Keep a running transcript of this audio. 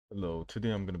Hello,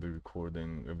 today I'm gonna be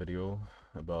recording a video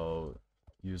about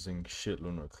using shit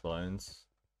Lunar clients,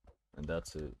 and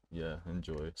that's it. Yeah,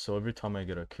 enjoy. So every time I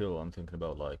get a kill, I'm thinking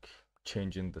about like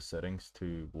changing the settings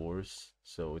to wars,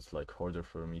 so it's like harder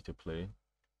for me to play.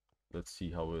 Let's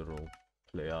see how it'll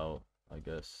play out, I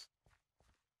guess.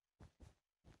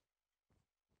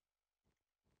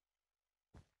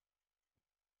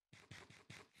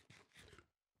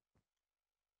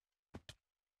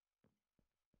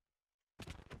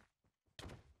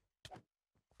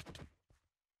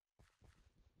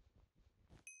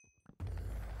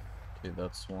 Okay,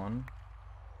 that's one.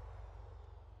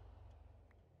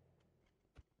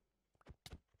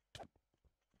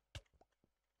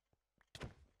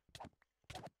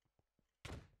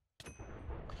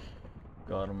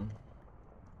 Got him.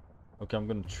 Okay, I'm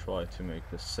gonna try to make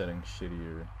the setting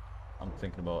shittier. I'm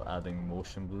thinking about adding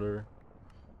motion blur.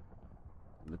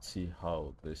 Let's see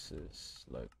how this is,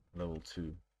 like level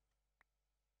 2.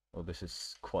 Oh, this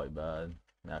is quite bad,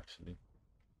 actually.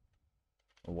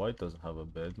 White doesn't have a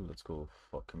bed. Let's go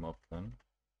fuck him up then.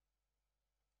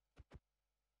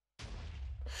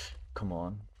 Come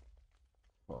on.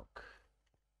 Fuck.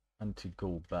 I need to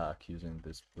go back using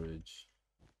this bridge.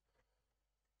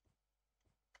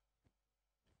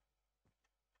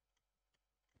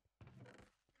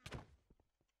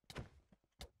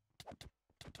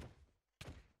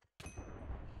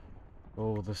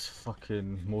 Oh, this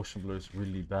fucking motion blur is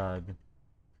really bad.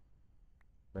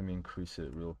 Let me increase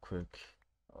it real quick.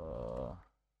 Uh,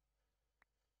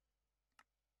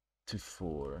 to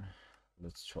 4.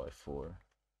 Let's try 4.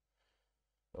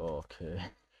 Okay.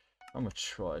 I'm gonna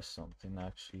try something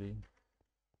actually.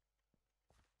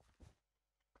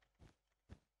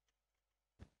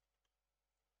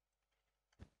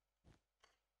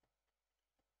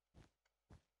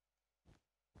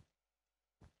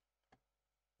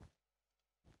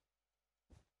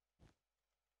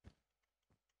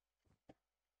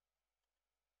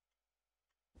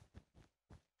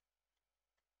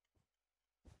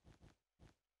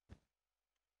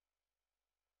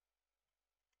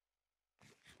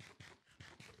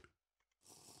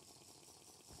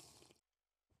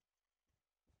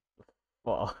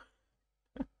 Fuck.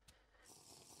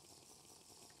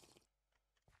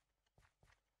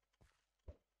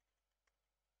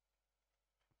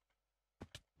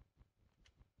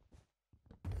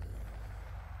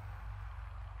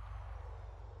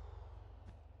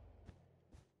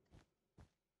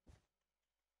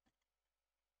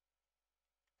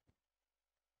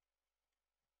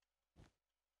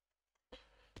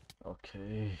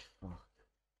 Okay. Fuck.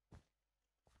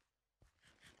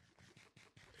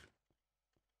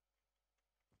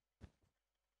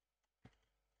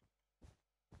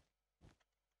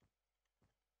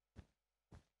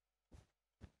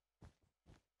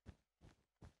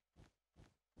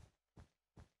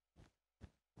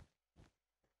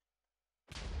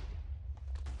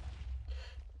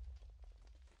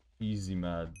 Easy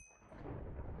mad.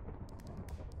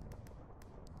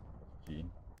 G.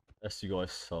 As you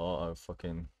guys saw, I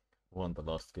fucking won the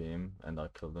last game and I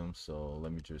killed him, so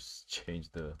let me just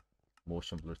change the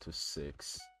motion blur to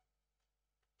 6.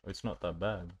 It's not that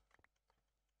bad.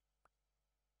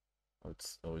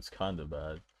 It's kinda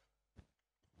bad.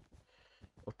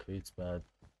 Okay, it's bad.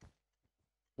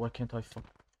 Why can't I fuck?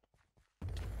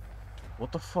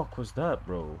 What the fuck was that,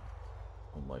 bro?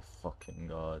 Oh my fucking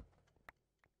god.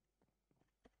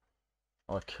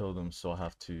 I killed him, so I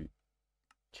have to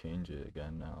change it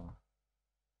again now.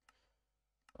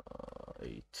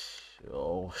 8.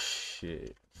 Oh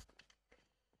shit.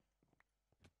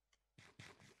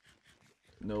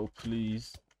 No,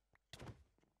 please.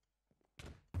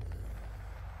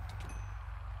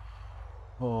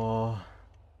 Oh.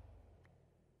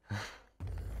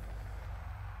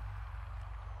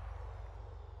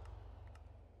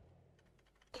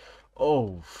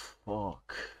 Oh,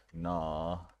 fuck.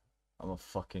 Nah. I'm gonna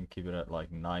fucking keep it at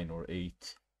like 9 or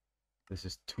 8. This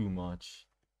is too much.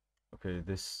 Okay,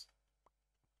 this.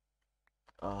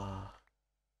 I'm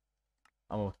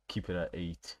gonna keep it at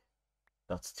 8.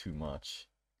 That's too much.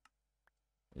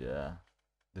 Yeah.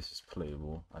 This is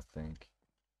playable, I think.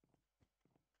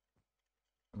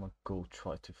 I'm gonna go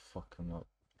try to fuck him up.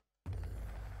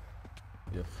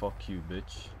 Yeah, fuck you,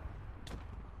 bitch.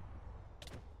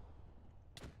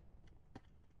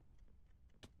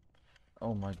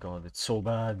 Oh my god, it's so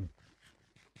bad.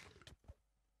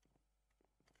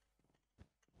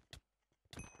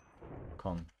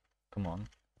 Come on.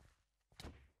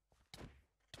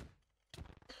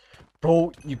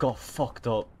 Bro, you got fucked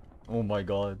up. Oh my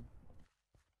god.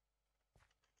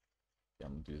 Yeah,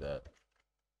 I'm gonna do that.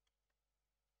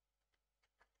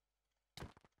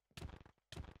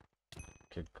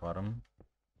 Okay, got him.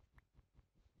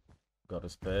 Got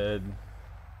his bed.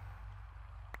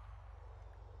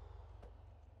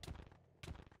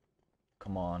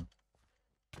 Come on.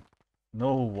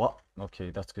 No, what? Okay,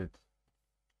 that's good.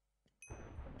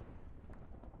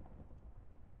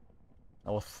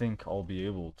 I would think I'll be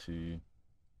able to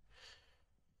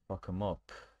fuck him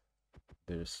up.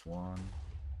 There's one.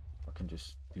 I can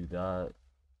just do that.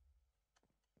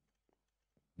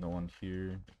 No one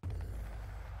here.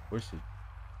 Where's he?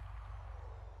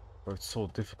 Bro, it's so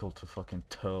difficult to fucking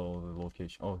tell the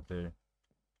location. Oh, there.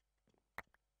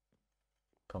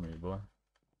 Come here, boy.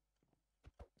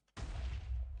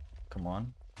 Come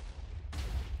on.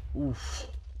 Oof.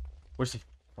 Where's he?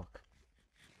 Fuck.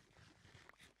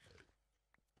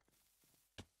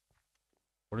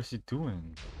 What is he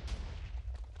doing?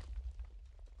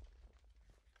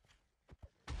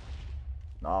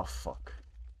 Ah, fuck.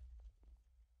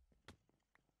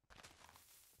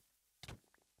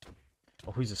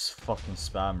 Oh, he's a fucking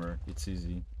spammer. It's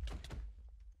easy.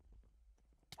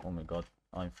 Oh my god.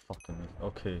 I'm fucking...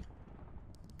 Okay.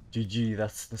 GG,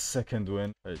 that's the second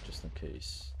win. Alright, just in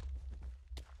case.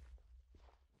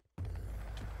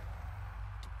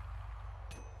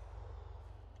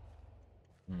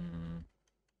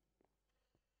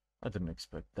 I didn't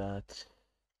expect that.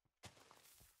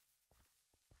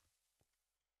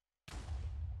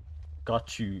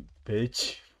 Got you,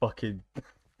 bitch. Fucking...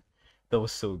 That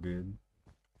was so good.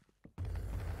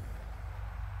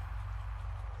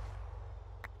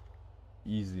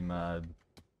 Easy, man.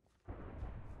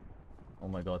 Oh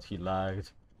my god, he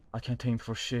lagged. I can't aim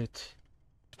for shit.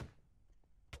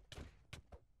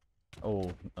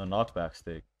 Oh, a knockback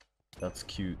stick. That's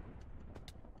cute.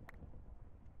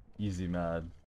 Easy, mad.